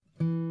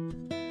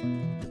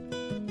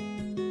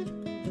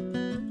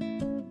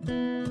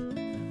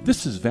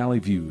This is Valley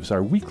Views,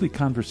 our weekly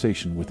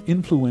conversation with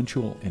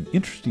influential and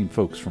interesting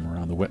folks from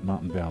around the Wet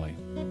Mountain Valley.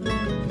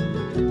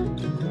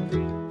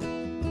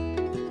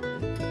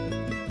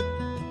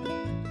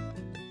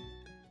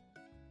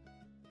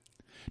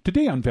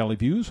 Today on Valley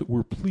Views,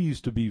 we're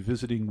pleased to be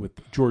visiting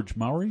with George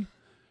Mowry,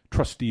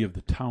 trustee of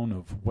the town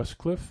of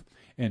Westcliff,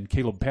 and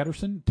Caleb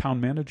Patterson,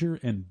 town manager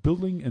and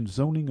building and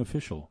zoning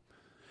official.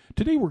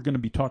 Today we're going to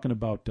be talking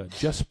about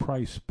Jess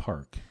Price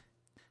Park.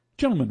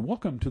 Gentlemen,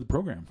 welcome to the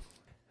program.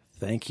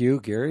 Thank you,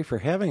 Gary, for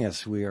having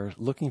us. We are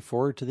looking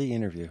forward to the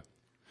interview.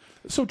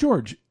 So,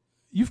 George,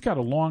 you've got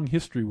a long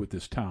history with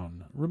this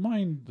town.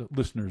 Remind the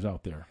listeners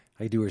out there.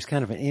 I do. It's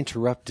kind of an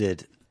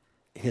interrupted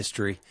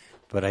history,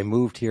 but I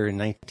moved here in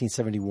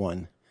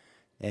 1971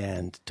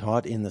 and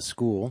taught in the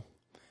school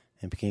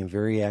and became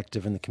very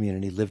active in the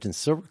community. Lived in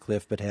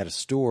Silvercliff, but had a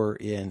store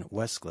in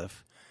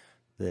Westcliff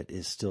that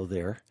is still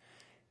there.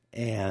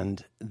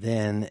 And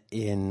then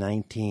in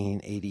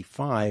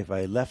 1985,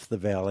 I left the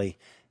valley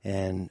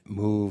and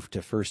moved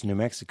to first New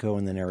Mexico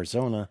and then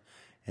Arizona,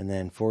 and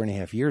then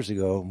 4.5 years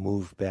ago,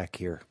 moved back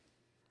here.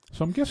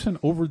 So I'm guessing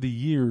over the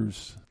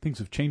years, things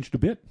have changed a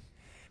bit?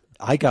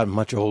 I got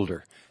much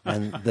older,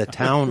 and the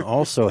town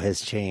also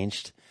has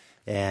changed,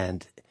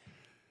 and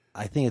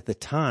I think at the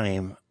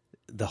time,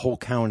 the whole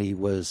county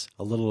was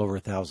a little over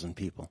 1,000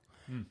 people.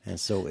 And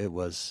so it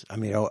was, I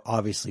mean, it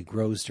obviously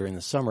grows during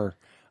the summer,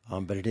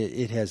 but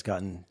it has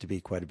gotten to be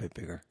quite a bit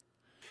bigger.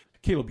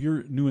 Caleb,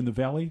 you're new in the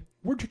valley.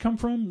 Where'd you come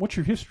from? What's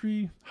your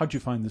history? How'd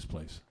you find this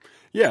place?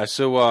 Yeah,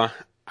 so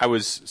I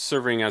was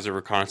serving as a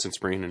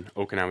reconnaissance marine in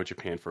Okinawa,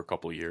 Japan for a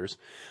couple of years.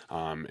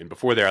 And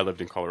before there, I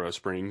lived in Colorado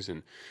Springs.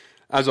 And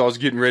as I was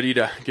getting ready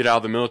to get out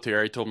of the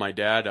military, I told my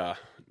dad, I'm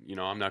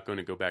not going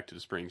to go back to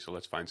the Springs, so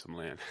let's find some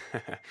land.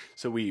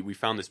 So we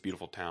found this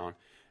beautiful town,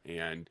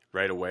 and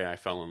right away I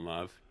fell in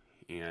love.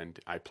 And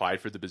I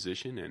applied for the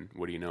position, and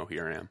what do you know,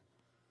 here I am.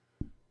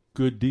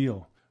 Good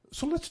deal.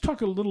 So let's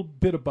talk a little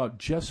bit about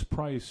Jess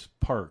Price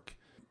Park.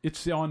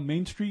 It's on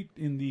Main Street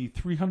in the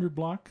 300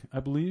 block, I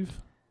believe.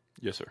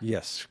 Yes, sir.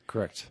 Yes,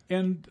 correct.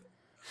 And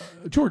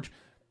George,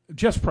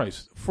 Jess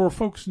Price, for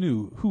folks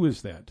new, who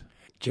is that?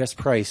 Jess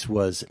Price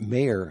was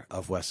mayor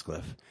of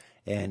Westcliff,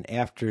 and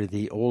after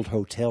the old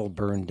hotel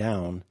burned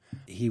down,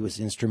 he was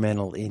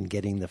instrumental in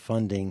getting the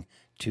funding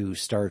to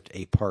start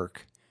a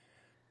park.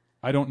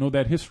 I don't know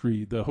that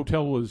history. The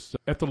hotel was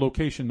at the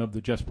location of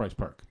the Jess Price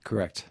Park.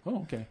 Correct.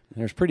 Oh, okay. And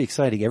it was pretty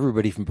exciting.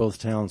 Everybody from both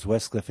towns,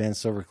 Westcliff and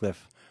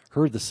Silvercliff,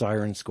 heard the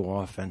sirens go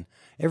off, and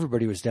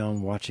everybody was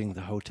down watching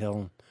the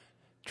hotel,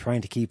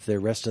 trying to keep the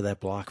rest of that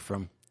block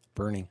from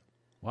burning.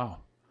 Wow.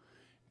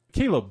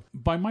 Caleb,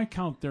 by my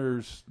count,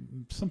 there's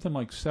something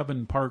like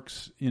 7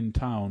 parks in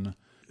town.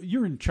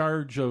 You're in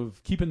charge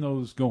of keeping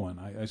those going,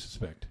 I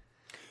suspect.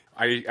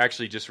 I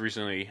actually just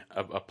recently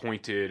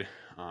appointed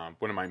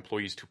one of my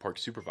employees to park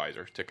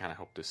supervisor to kind of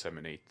help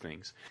disseminate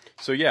things.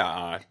 So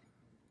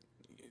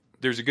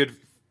there's a good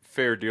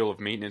fair deal of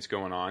maintenance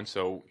going on.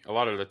 So a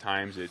lot of the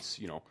times it's,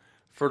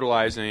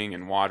 fertilizing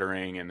and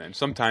watering, and then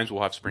sometimes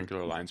we'll have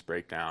sprinkler lines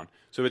break down.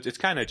 So it's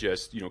kind of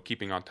just,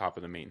 keeping on top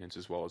of the maintenance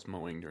as well as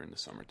mowing during the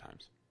summer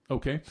times.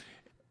 Okay.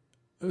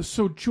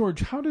 So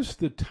George, how does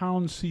the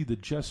town see the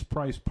Jess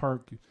Price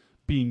Park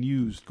being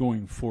used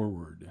going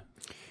forward?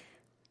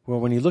 Well,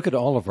 when you look at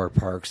all of our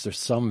parks, there's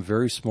some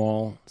very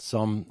small,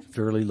 some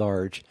fairly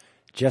large.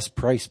 Jess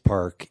Price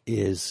Park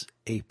is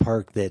a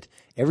park that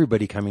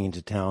everybody coming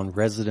into town,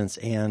 residents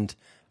and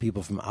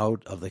people from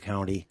out of the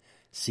county,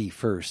 see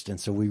first. And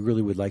so we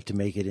really would like to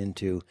make it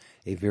into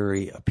a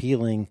very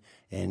appealing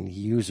and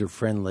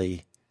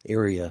user-friendly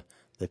area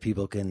that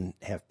people can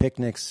have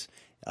picnics,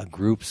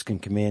 groups can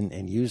come in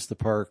and use the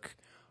park,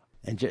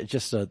 and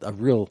just a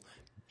real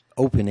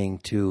opening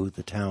to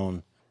the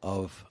town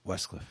of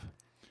Westcliff.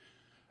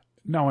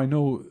 Now, I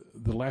know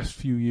the last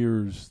few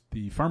years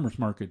the farmers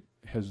market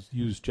has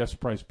used Jess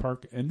Price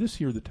Park, and this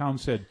year the town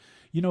said,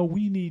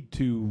 we need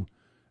to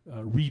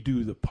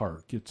redo the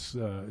park. It's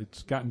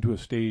gotten to a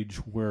stage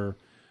where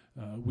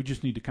we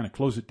just need to kind of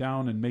close it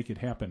down and make it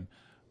happen.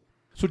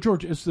 So,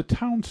 George, as the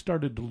town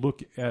started to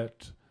look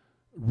at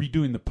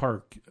redoing the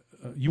park,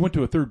 you went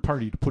to a third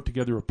party to put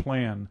together a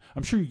plan.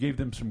 I'm sure you gave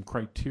them some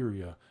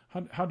criteria.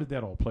 How did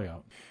that all play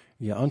out?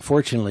 Yeah,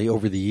 unfortunately,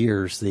 over the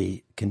years,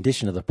 the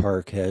condition of the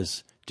park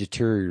has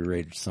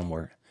deteriorated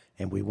somewhere,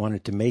 and we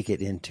wanted to make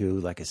it into,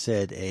 like I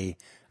said, a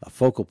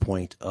focal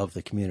point of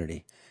the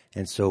community.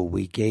 And so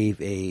we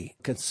gave a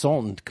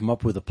consultant come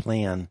up with a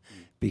plan,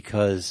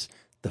 because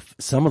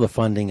some of the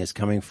funding is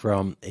coming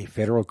from a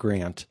federal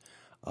grant,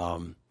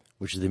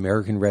 which is the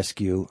American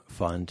Rescue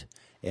Fund,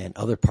 and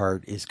other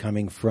part is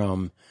coming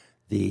from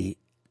the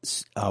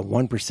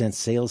 1%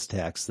 sales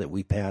tax that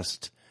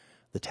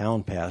the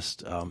town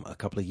passed a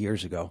couple of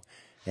years ago.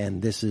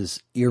 And this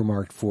is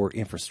earmarked for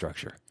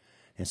infrastructure.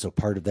 And so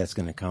part of that's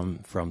going to come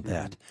from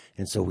that.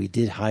 And so we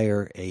did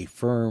hire a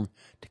firm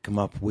to come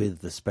up with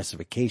the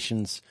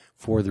specifications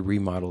for the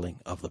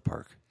remodeling of the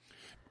park.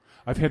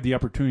 I've had the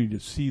opportunity to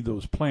see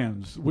those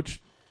plans,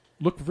 which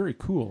looked very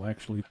cool,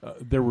 actually.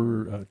 There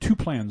were 2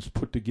 plans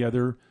put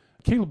together.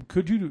 Caleb,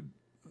 could you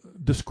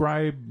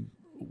describe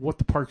what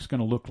the park's going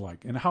to look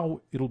like and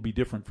how it'll be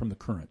different from the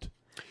current.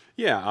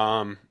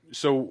 Yeah.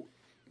 So,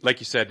 like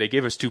you said, they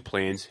gave us 2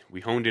 plans.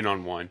 We honed in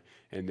on one,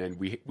 and then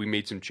we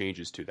made some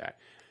changes to that.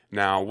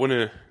 Now, one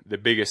of the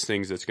biggest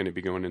things that's going to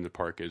be going in the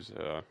park is,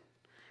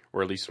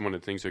 or at least one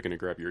of the things that are going to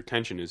grab your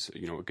attention is,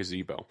 a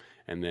gazebo,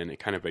 and then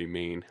kind of a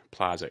main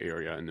plaza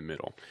area in the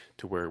middle,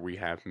 to where we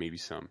have maybe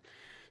some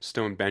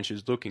stone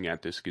benches looking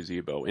at this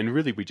gazebo. And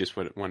really, we just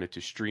wanted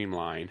to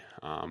streamline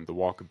the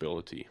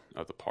walkability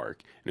of the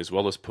park, and as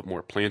well as put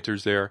more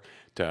planters there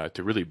to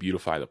really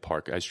beautify the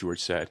park. As George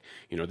said,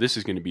 this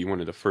is going to be one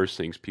of the first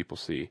things people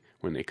see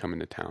when they come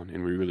into town,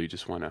 and we really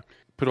just want to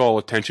put all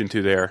attention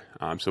to there.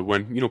 So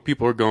when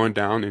people are going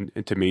down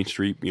into Main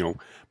Street,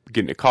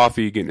 getting a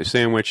coffee, getting a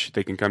sandwich,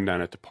 they can come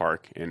down at the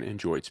park and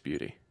enjoy its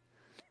beauty.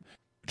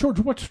 George,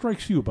 what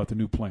strikes you about the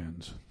new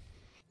plans?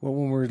 Well,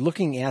 when we're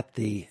looking at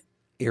the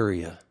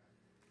area,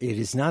 it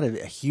is not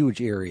a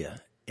huge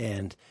area.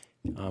 And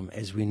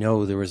as we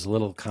know, there was a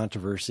little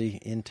controversy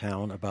in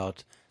town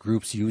about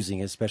groups using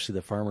it, especially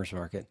the farmers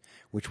market,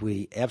 which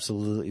we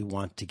absolutely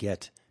want to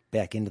get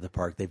back into the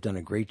park. They've done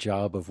a great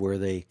job of where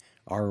they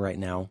are right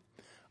now.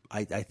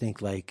 I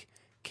think, like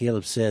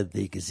Caleb said,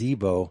 the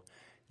gazebo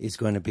is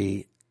going to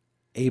be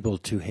able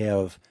to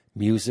have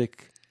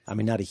music. I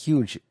mean, not a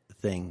huge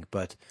thing,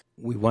 but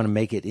we want to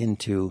make it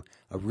into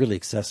a really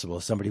accessible.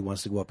 If somebody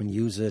wants to go up and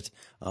use it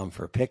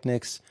for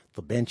picnics,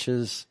 the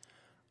benches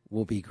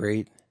will be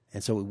great.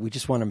 And so we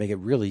just want to make it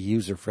really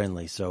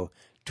user-friendly, so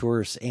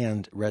tourists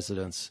and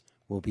residents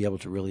will be able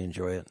to really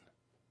enjoy it.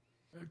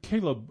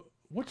 Caleb,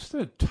 what's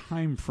the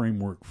time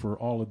framework for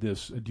all of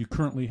this? Do you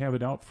currently have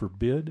it out for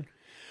bid?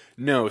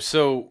 No,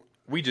 so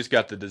we just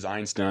got the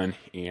designs done,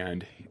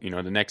 and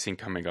the next thing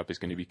coming up is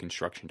going to be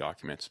construction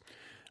documents.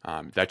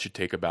 That should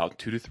take about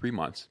 2 to 3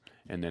 months,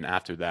 and then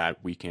after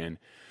that we can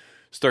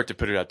start to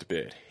put it out to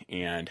bid.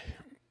 And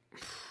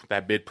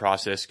that bid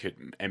process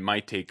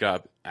might take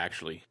up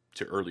actually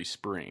to early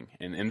spring,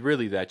 and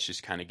really that's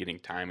just kind of getting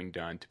timing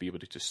done to be able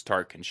to just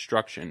start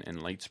construction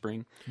in late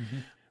spring,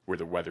 where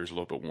the weather's a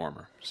little bit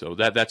warmer. So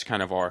that's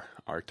kind of our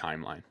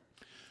timeline.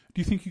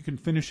 Do you think you can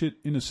finish it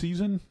in a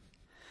season?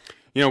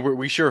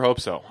 We sure hope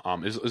so.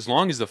 As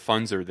long as the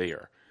funds are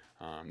there.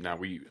 Now,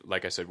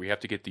 like I said, we have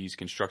to get these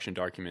construction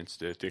documents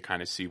to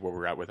kind of see where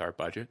we're at with our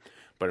budget.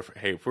 But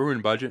if we're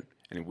in budget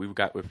and if we've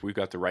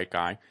got the right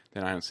guy,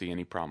 then I don't see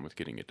any problem with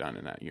getting it done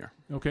in that year.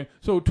 Okay,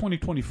 so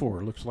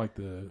 2024 looks like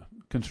the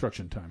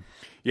construction time.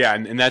 Yeah,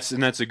 and that's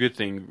a good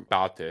thing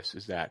about this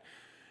is that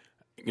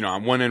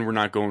on one end we're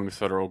not going with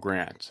federal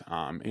grants,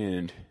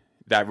 and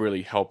that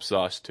really helps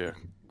us to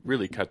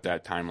really cut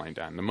that timeline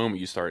down. The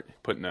moment you start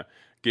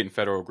getting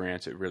federal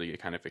grants, it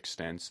kind of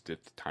extends the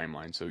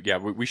timeline. So, yeah,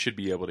 we should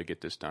be able to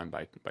get this done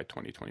by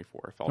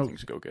 2024 if all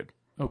things go good.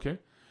 Okay.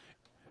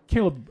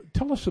 Caleb,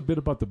 tell us a bit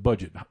about the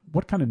budget.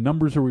 What kind of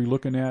numbers are we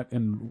looking at,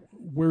 and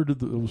where did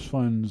those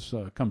funds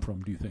come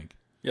from, do you think?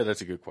 Yeah,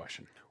 that's a good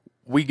question.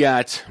 We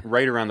got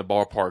right around the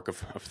ballpark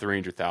of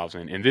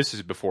 $300,000, and this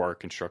is before our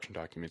construction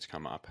documents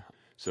come up.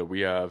 So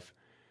we have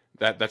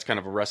that's kind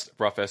of a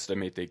rough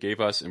estimate they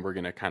gave us, and we're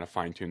going to kind of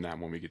fine-tune that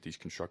when we get these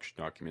construction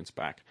documents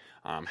back.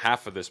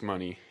 Half of this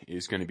money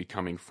is going to be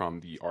coming from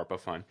the ARPA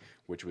fund,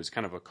 which was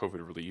kind of a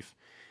COVID relief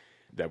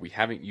that we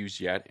haven't used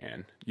yet.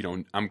 And,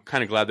 I'm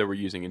kind of glad that we're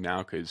using it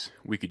now because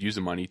we could use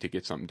the money to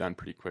get something done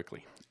pretty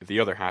quickly. The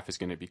other half is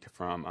going to be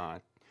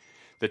from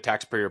the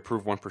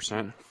taxpayer-approved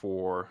 1%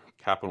 for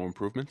capital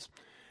improvements.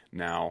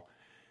 Now,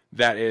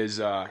 that is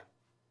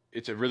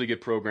it's a really good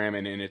program,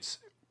 and it's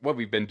what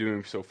we've been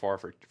doing so far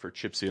for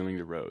chip sealing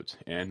the roads,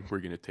 and we're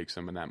going to take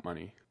some of that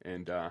money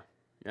and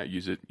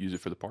use it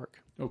for the park.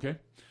 Okay.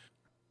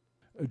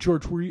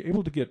 George, were you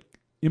able to get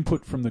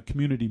input from the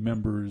community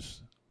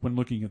members when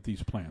looking at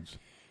these plans?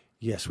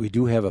 Yes, we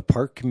do have a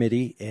park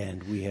committee,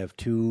 and we have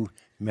 2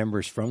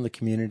 members from the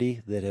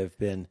community that have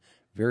been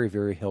very,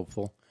 very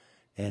helpful,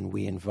 and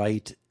we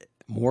invite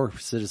more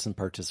citizen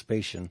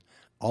participation.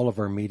 All of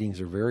our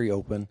meetings are very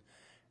open,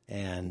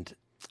 and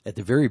at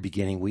the very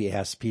beginning, we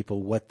asked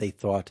people what they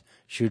thought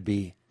should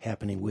be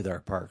happening with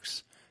our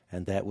parks,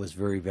 and that was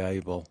very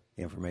valuable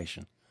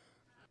information.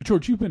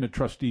 George, you've been a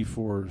trustee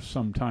for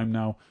some time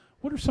now.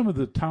 What are some of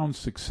the town's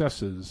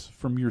successes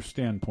from your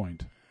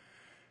standpoint?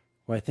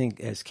 Well, I think,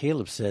 as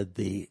Caleb said,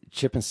 the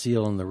chip and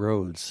seal on the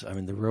roads. I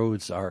mean, the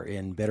roads are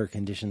in better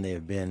condition than they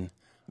have been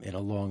in a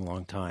long,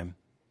 long time.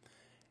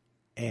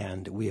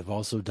 And we have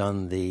also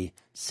done the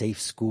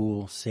safe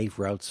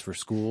routes for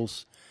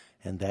schools,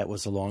 and that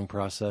was a long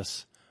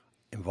process.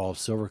 Involved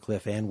Silver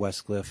Cliff and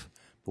West Cliff,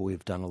 but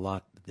we've done a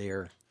lot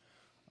there.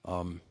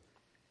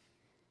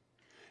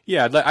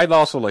 Yeah, I'd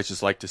also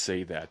just like to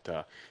say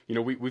that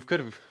we could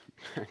have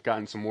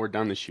gotten some more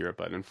done this year,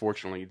 but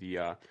unfortunately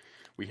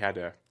we had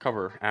to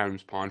cover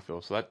Adams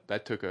Pondville, so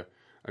that took a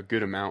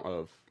good amount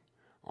of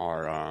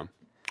our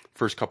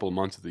first couple of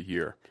months of the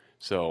year.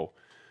 So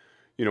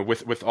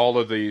with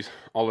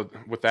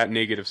with that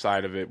negative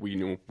side of it,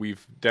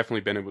 we've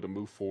definitely been able to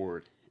move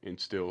forward and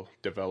still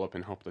develop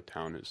and help the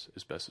town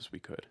as best as we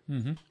could.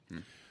 Mm-hmm.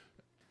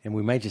 And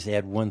we might just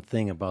add one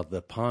thing about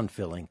the pond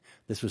filling.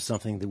 This was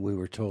something that we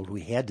were told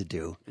we had to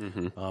do.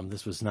 Mm-hmm.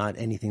 This was not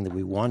anything that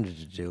we wanted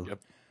to do. Yep.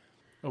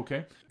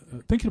 Okay.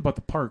 Thinking about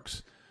the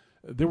parks,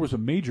 there was a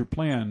major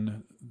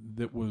plan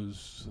that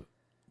was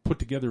put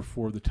together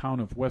for the town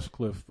of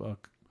Westcliff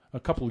a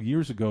couple of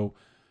years ago.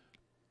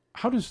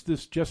 How does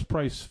this Jess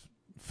Price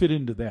fit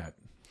into that?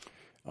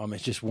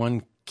 It's just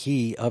one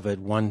key of it,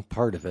 one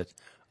part of it.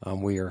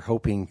 We are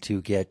hoping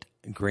to get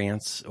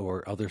grants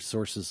or other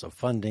sources of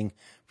funding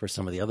for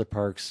some of the other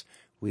parks.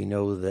 We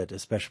know that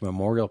especially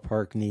Memorial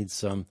Park needs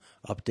some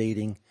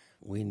updating.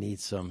 We need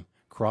some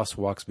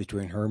crosswalks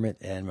between Hermit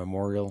and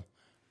Memorial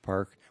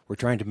Park. We're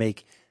trying to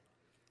make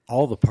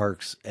all the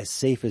parks as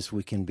safe as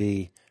we can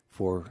be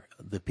for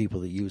the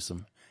people that use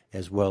them,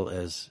 as well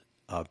as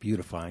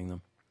beautifying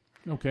them.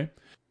 Okay.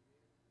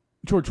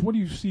 George, what do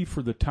you see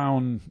for the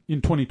town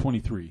in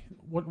 2023?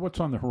 What's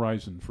on the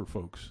horizon for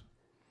folks?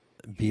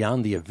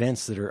 Beyond the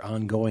events that are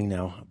ongoing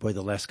now, boy,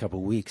 the last couple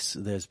of weeks,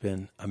 there's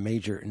been a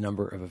major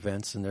number of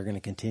events, and they're going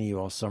to continue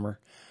all summer.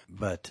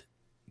 But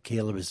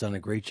Caleb has done a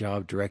great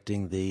job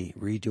directing the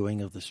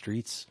redoing of the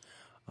streets.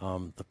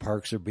 The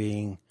parks are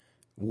being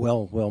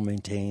well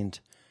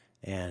maintained,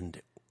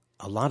 and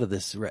a lot of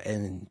this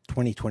in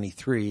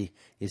 2023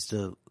 is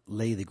to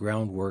lay the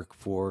groundwork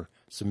for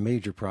some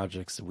major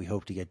projects that we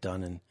hope to get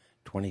done in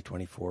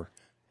 2024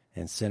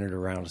 and centered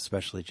around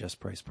especially Jess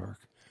Price Park.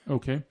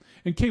 Okay.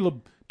 And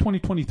Caleb,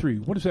 2023,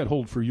 what does that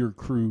hold for your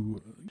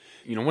crew?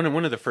 You know,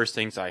 one of the first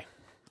things I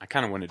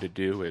kind of wanted to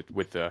do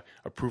with the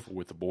approval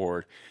with the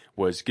board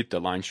was get the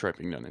line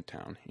striping done in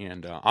town.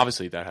 And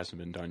obviously that hasn't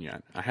been done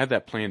yet. I had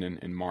that plan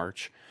in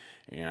March,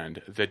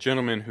 and the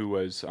gentleman who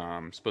was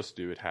supposed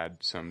to do it had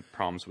some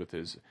problems with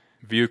his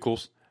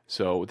vehicles,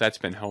 so that's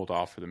been held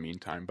off for the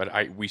meantime. But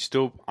I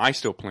still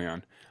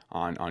plan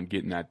on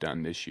getting that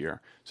done this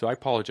year. So I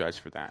apologize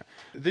for that.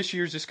 This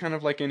year's just kind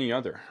of like any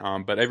other,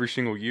 but every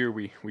single year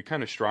we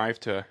kind of strive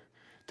to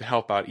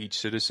help out each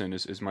citizen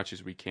as much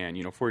as we can.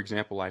 You know, for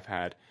example, I've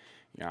had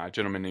a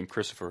gentleman named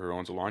Christopher who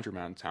owns a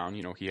laundromat in town.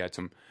 You know, he had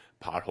some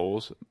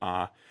potholes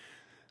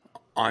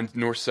on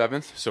North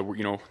 7th, so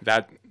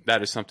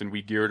that is something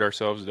we geared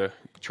ourselves to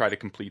try to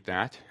complete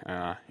that,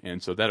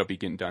 and so that'll be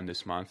getting done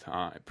this month.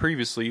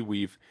 Previously,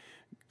 we've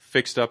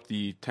fixed up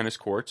the tennis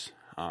courts,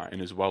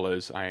 and as well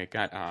as I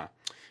got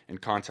in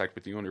contact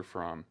with the owner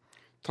from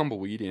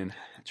Tumbleweed and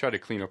tried to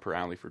clean up her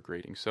alley for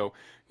grading. So,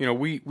 you know,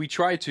 we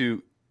try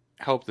to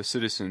help the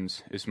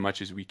citizens as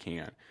much as we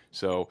can.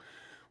 So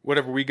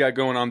whatever we got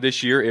going on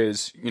this year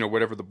is, you know,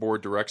 whatever the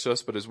board directs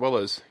us, but as well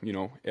as, you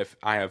know, if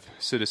I have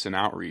citizen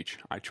outreach,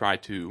 I try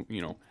to,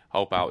 you know,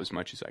 help out as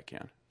much as I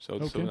can. So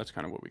that's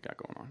kind of what we got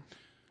going on.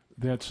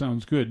 That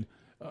sounds good.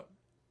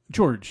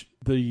 George,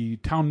 the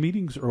town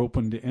meetings are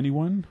open to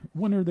anyone.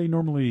 When are they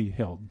normally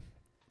held?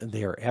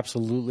 They are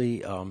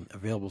absolutely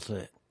available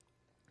to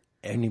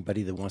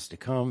anybody that wants to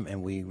come,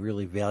 and we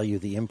really value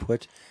the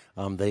input.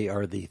 They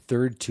are the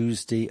third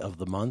Tuesday of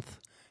the month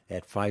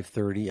at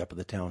 5:30 up at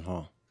the town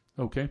hall.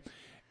 Okay.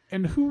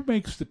 And who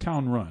makes the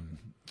town run?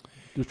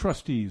 The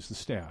trustees, the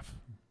staff?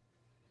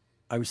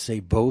 I would say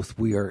both.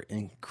 We are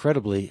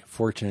incredibly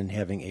fortunate in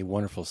having a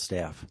wonderful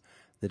staff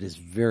that is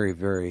very,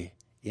 very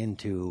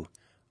into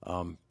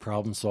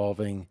problem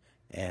solving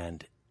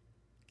and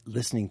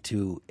listening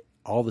to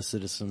all the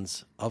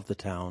citizens of the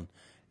town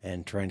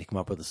and trying to come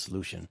up with a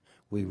solution.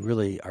 We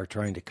really are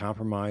trying to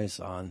compromise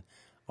on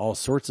all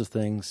sorts of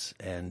things,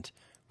 and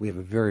we have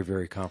a very,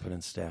 very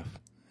competent staff.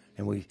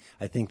 And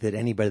I think that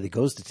anybody that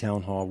goes to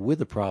town hall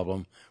with a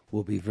problem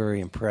will be very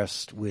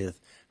impressed with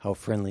how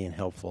friendly and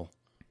helpful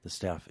the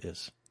staff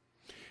is.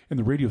 And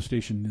the radio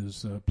station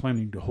is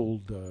planning to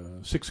hold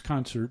 6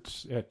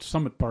 concerts at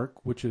Summit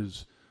Park, which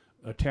is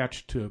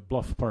attached to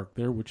Bluff Park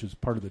there, which is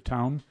part of the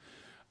town.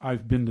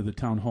 I've been to the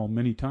town hall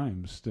many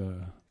times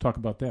to talk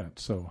about that.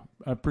 So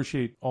I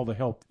appreciate all the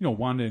help, you know,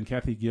 Wanda and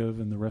Kathy give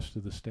and the rest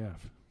of the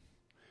staff.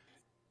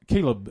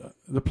 Caleb,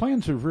 the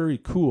plans are very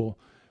cool.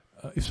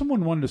 If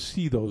someone wanted to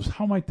see those,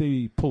 how might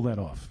they pull that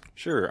off?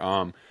 Sure.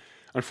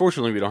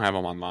 Unfortunately, we don't have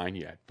them online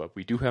yet, but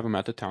we do have them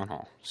at the town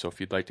hall. So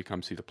if you'd like to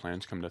come see the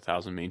plans, come to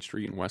 1000 Main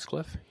Street in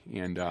Westcliff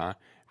and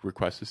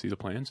request to see the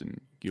plans, and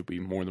you'll be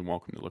more than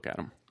welcome to look at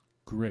them.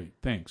 Great.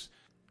 Thanks.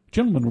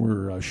 Gentlemen,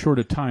 we're short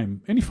of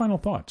time. Any final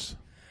thoughts?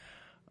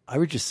 I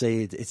would just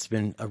say it's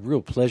been a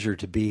real pleasure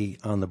to be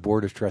on the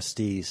Board of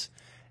Trustees.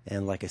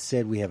 And like I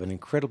said, we have an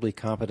incredibly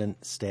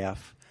competent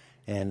staff.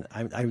 And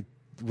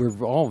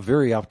we're all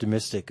very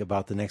optimistic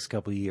about the next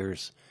couple of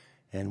years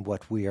and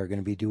what we are going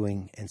to be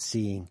doing and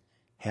seeing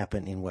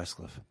happen in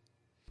Westcliff.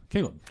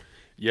 Caleb.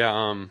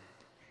 Yeah,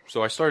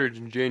 so I started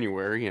in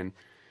January, and,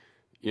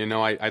 you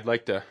know, I'd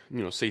like to,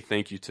 you know, say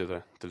thank you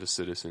to the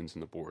citizens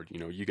and the board. You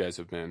know, you guys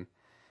have been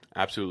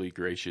absolutely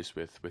gracious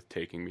with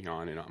taking me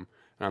on, and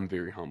I'm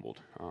very humbled.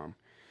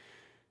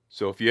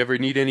 So if you ever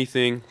need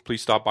anything,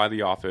 please stop by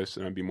the office,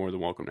 and I'd be more than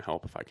welcome to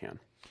help if I can.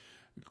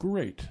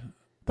 Great.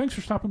 Thanks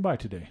for stopping by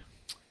today.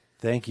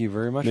 Thank you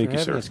very much for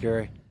having us,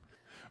 Gary.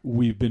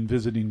 We've been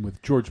visiting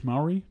with George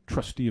Mowry,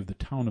 trustee of the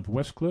town of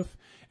Westcliff,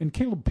 and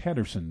Caleb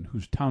Patterson,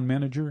 who's town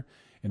manager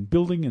and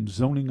building and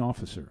zoning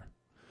officer.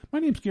 My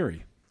name's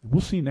Gary. We'll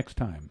see you next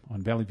time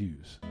on Valley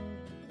Views.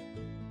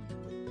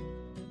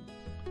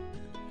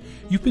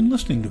 You've been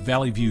listening to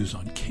Valley Views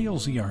on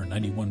KLZR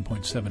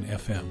 91.7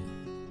 FM.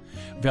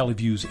 Valley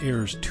Views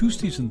airs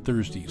Tuesdays and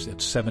Thursdays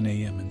at 7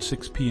 a.m. and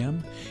 6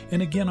 p.m.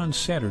 and again on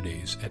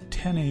Saturdays at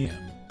 10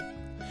 a.m.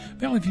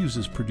 Valley Views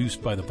is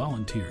produced by the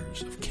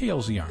volunteers of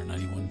KLZR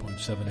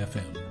 91.7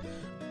 FM.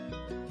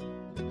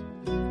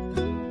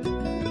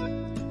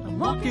 I'm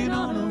walking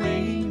on a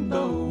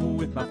rainbow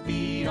with my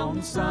feet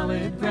on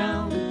solid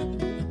ground.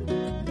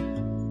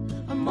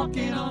 I'm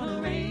walking on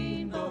a rainbow.